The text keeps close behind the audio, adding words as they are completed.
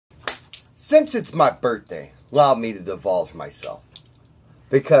Since it's my birthday, allow me to divulge myself.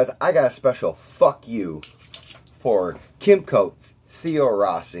 Because I got a special fuck you for Kim Coates, Theo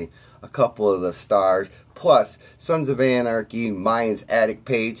Rossi, a couple of the stars, plus Sons of Anarchy, Mayans Attic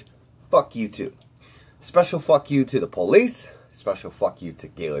page. Fuck you too. Special fuck you to the police. Special fuck you to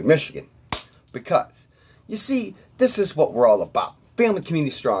Gaylord, Michigan. Because, you see, this is what we're all about. Family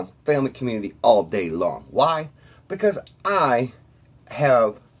community strong, family community all day long. Why? Because I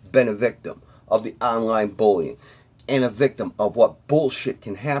have been a victim of the online bullying and a victim of what bullshit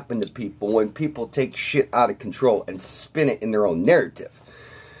can happen to people when people take shit out of control and spin it in their own narrative.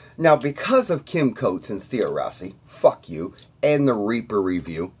 Now, because of Kim Coates and Theo Rossi, fuck you, and the Reaper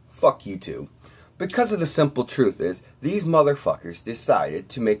review, fuck you too. Because of the simple truth is, these motherfuckers decided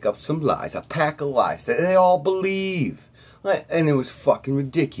to make up some lies, a pack of lies that they all believe. And it was fucking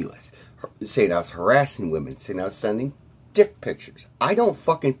ridiculous. Saying I was harassing women, saying I was sending dick pictures. I don't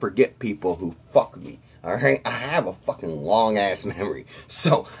fucking forget people who fuck me. Alright? I have a fucking long ass memory.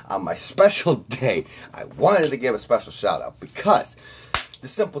 So, on my special day, I wanted to give a special shout out because the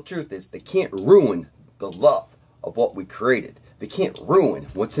simple truth is they can't ruin the love of what we created. They can't ruin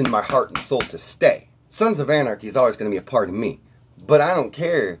what's in my heart and soul to stay. Sons of Anarchy is always going to be a part of me. But I don't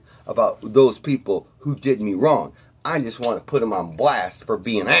care about those people who did me wrong. I just want to put them on blast for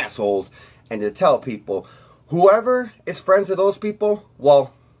being assholes and to tell people, whoever is friends with those people,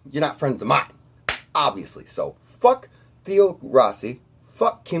 well, you're not friends of mine. Obviously. So, fuck Theo Rossi,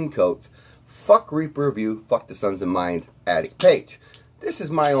 fuck Kim Coates, fuck Reaper Review, fuck the Sons of Mayans Attic page. This is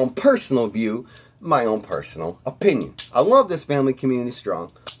my own personal view, my own personal opinion. I love this family community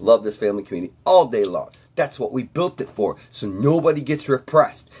strong, love this family community all day long. That's what we built it for, so nobody gets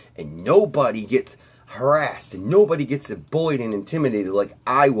repressed, and nobody gets harassed, and nobody gets bullied and intimidated like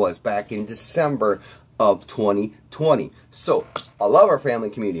I was back in December of 2020. So, I love our family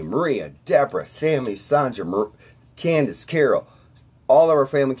community. Maria, Deborah, Sammy, Sandra, Candace, Carol, all of our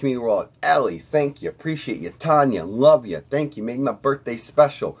family community world. Ellie, thank you, appreciate you. Tanya, love you, thank you, made my birthday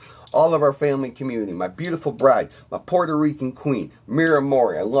special. All of our family community, my beautiful bride, my Puerto Rican queen, Mira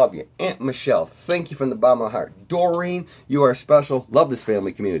Mori, I love you. Aunt Michelle, thank you from the bottom of my heart. Doreen, you are special. Love this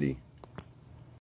family community.